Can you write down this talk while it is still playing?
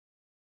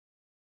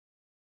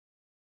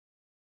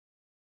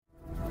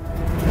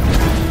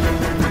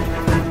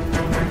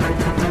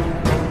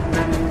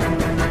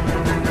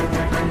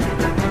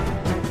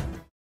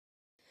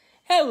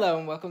Hello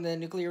and welcome to the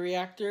Nuclear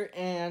Reactor,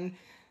 and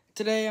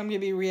today I'm going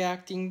to be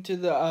reacting to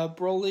the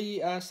Broly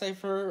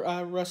Cypher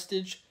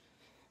Rustage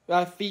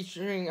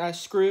featuring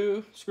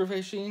SCRU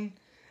Facing.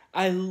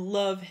 I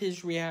love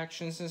his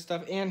reactions and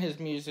stuff and his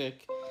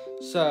music,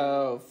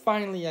 so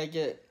finally I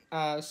get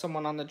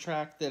someone on the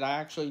track that I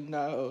actually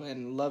know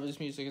and love his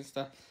music and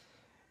stuff,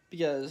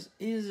 because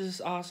he is just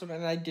awesome,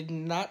 and I did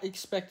not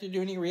expect to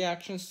do any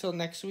reactions till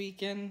next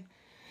weekend.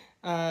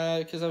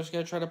 Because I was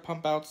going to try to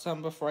pump out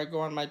some before I go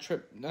on my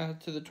trip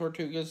to the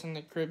Tortugas in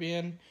the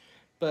Caribbean,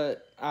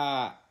 but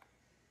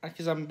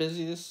because I'm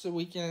busy this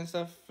weekend and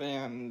stuff,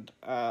 and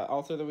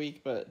all through the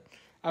week, but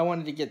I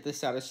wanted to get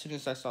this out as soon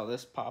as I saw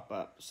this pop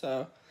up.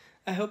 So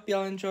I hope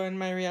y'all enjoyed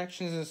my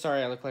reactions, and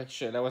sorry I look like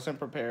shit. I wasn't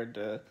prepared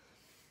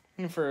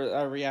for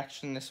a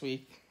reaction this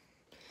week,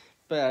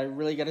 but I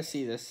really got to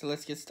see this, so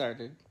let's get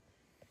started.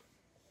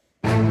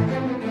 Ooh,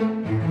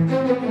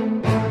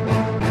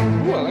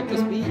 I like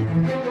this beat.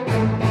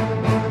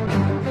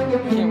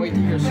 Can't wait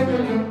to hear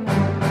SCRU.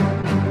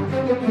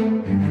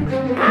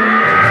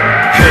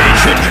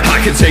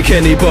 I can take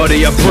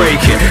anybody, I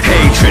break it.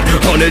 Hatred,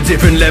 on a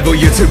different level,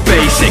 you're too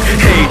basic.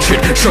 Hatred,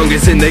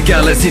 strongest in the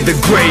galaxy, the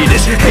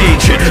greatest.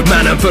 Hatred,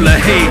 man, I'm full of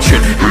hatred.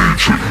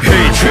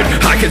 Hatred,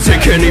 I can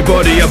take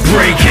anybody, I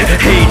break it.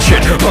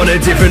 Hatred, on a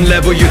different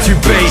level, you're too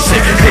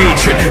basic.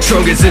 Hatred,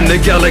 strongest in the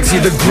galaxy,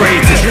 the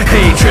greatest.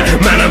 Hatred,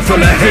 man, I'm full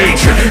of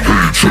hatred.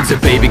 Since a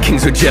baby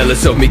kings were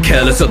jealous of me,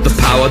 careless of the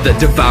power that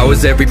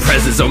devours every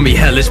presence of me.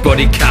 Hellish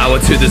body cower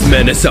to this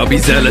menace, I'll be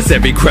zealous.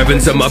 Every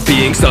crevice of my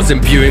being starts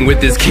imbuing with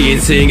this key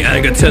and seeing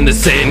anger turn to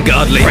Satan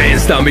godly.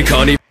 Brainstorm, we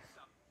can't even.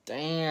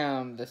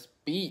 Damn, this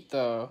beat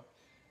though,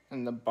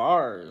 and the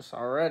bars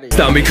already.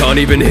 We can't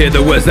even hear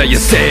the words that you're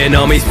saying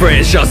on me.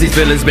 Spraying shots, these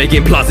villains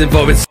making plots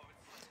involving.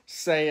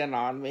 Saying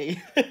on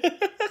me.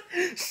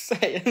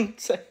 saying.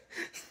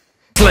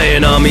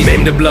 Slaying on me,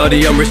 maimed and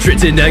bloody,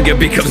 unrestricted anger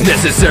becomes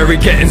necessary.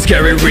 Getting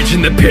scary,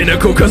 reaching the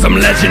pinnacle, cause I'm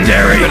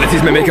legendary.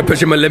 Abilities may make a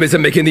pushing my limits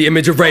and making the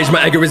image of rage.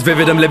 My anger is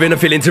vivid, I'm living, I'm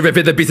feeling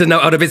terrific. The beast is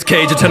now out of its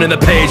cage, I'm turning the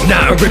page.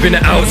 Now I'm ripping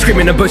it out,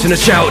 screaming and pushing a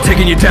shout,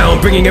 taking you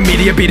down, bringing a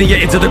media, beating you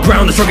into the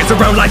ground. The strongest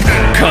around like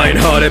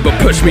kind-hearted, but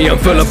push me, I'm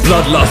full of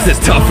bloodlust. It's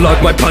tough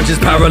luck, my punches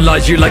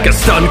paralyze you like a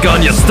stun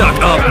gun. You're stuck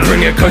up,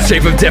 bring a close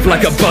shape of death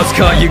like a buzz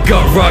cut. You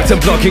got rocked, I'm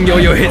blocking all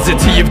your hits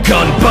until you've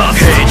gone bust.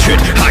 Hatred,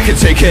 I can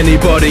take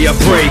anybody, I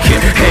break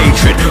it.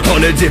 Hatred,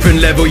 on a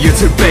different level, you're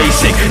too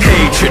basic.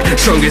 Hatred,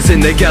 strongest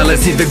in the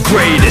galaxy, the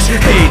greatest.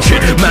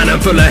 Hatred, man, I'm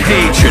full of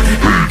hatred.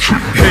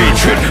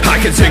 Hatred, I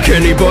can take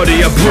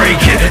anybody, I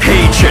break it.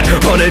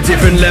 Hatred, on a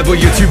different level,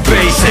 you're too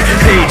basic.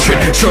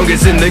 Hatred,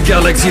 strongest in the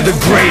galaxy, the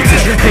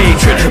greatest.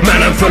 Hatred,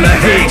 man, I'm full of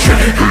hatred.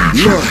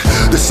 Look,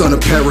 the son of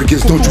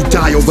Paragons, don't you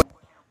die over.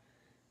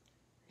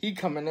 He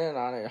coming in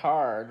on it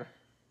hard.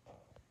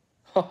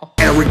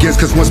 Arrogance,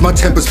 cause once my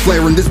temper's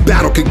flaring, this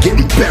battle could get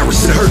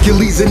embarrassing.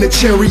 Hercules in the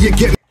chariot,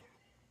 get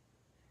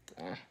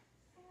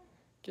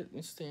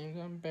me steamed,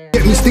 I'm burying.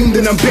 Get me steamed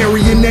and I'm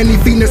burying any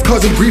fiend that's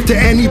causing grief to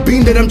any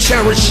being that I'm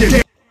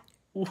cherishing.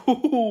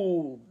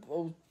 Ooh,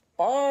 those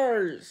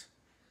bars.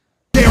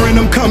 Daring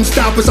them, come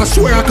stop us. I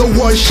swear I could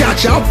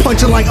one-shot you. I'll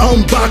punch you like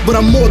Umbach, but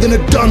I'm more than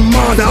a done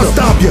monster. I'll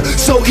stop you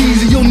so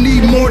easy, you'll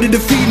need more to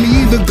defeat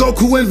me. Even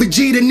Goku and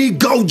Vegeta need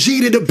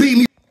Gogeta to beat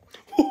me.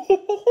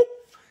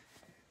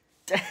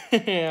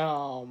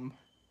 Damn.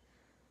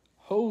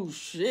 Oh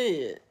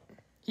shit.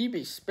 He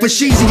be spinning. For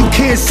Sheezy, you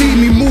can't see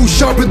me move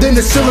sharper than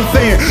the ceiling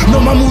fan. No,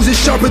 my moves is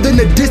sharper than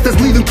the disc that's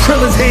leaving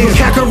Krillin's hands.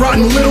 Kakarot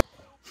and little.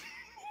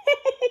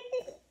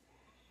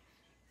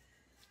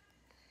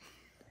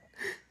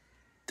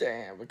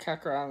 Damn, but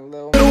Kakarot and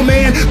little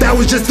Man, that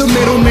was just the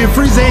middleman.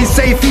 Frieza ain't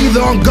safe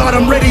either. On God,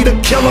 I'm ready to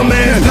kill him,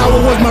 man. Power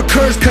was my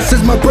curse, cause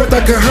since my birth I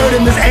could hurt.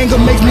 And this anger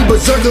makes me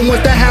berserk. And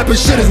once that happens,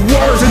 shit is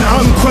worse. And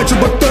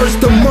unquenchable thirst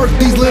to murk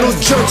these little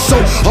jerks. So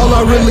all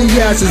I really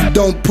ask is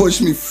don't push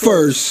me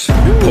first.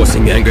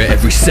 Coursing anger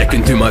every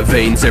second through my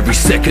veins. Every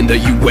second that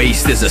you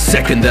waste is a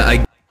second that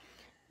I.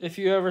 If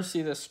you ever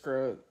see this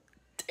SCRU,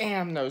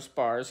 damn those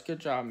bars. Good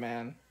job,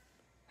 man.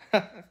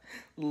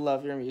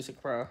 Love your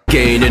music, bro.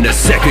 Gain in a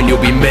second,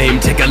 you'll be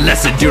maimed. Take a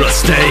lesson, do not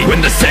stay.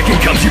 When the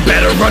second comes, you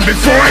better run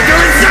before I go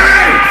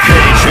insane.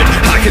 Hatred,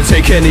 I can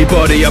take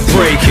anybody, I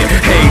break it.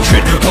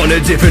 Hatred, on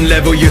a different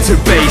level, you're too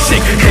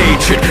basic.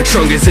 Hatred,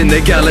 strongest in the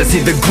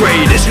galaxy, the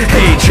greatest.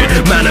 Hatred,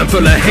 man, I'm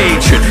full of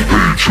hatred.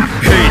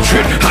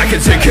 Hatred, I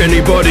can take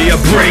anybody, I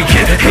break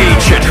it.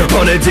 Hatred,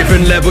 on a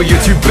different level,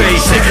 you're too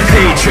basic.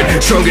 Hatred,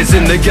 strongest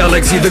in the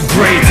galaxy, the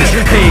greatest.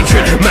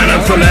 Hatred, man,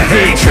 I'm full of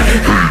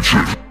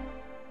hatred.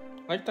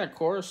 I like that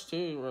chorus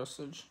too,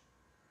 Rustage.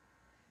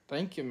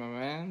 Thank you, my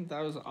man.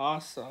 That was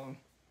awesome.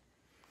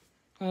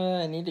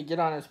 I need to get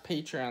on his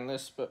Patreon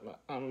list, but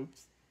I'm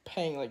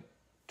paying like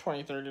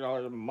 $20,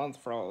 $30 a month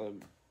for all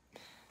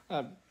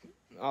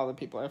the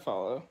people I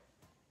follow.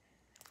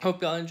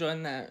 Hope y'all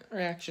enjoying that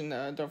reaction.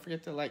 Don't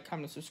forget to like,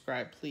 comment,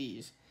 subscribe,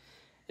 please.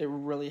 It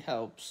really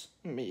helps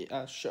me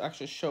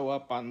actually show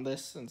up on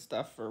lists and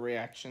stuff for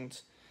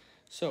reactions.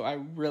 So I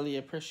really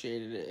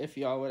appreciated it if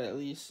y'all would at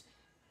least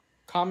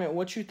comment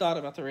what you thought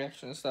about the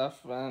reaction and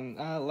stuff, and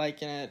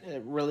liking it.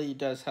 It really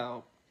does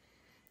help.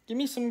 Give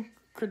me some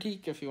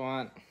critique if you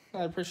want.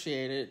 I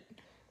appreciate it.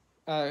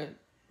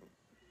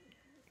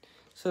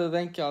 So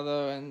thank y'all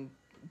though, and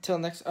until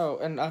next. Oh,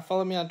 and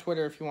follow me on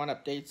Twitter if you want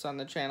updates on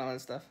the channel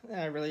and stuff.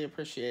 I really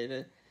appreciate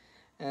it.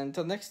 And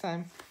until next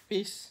time,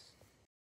 peace.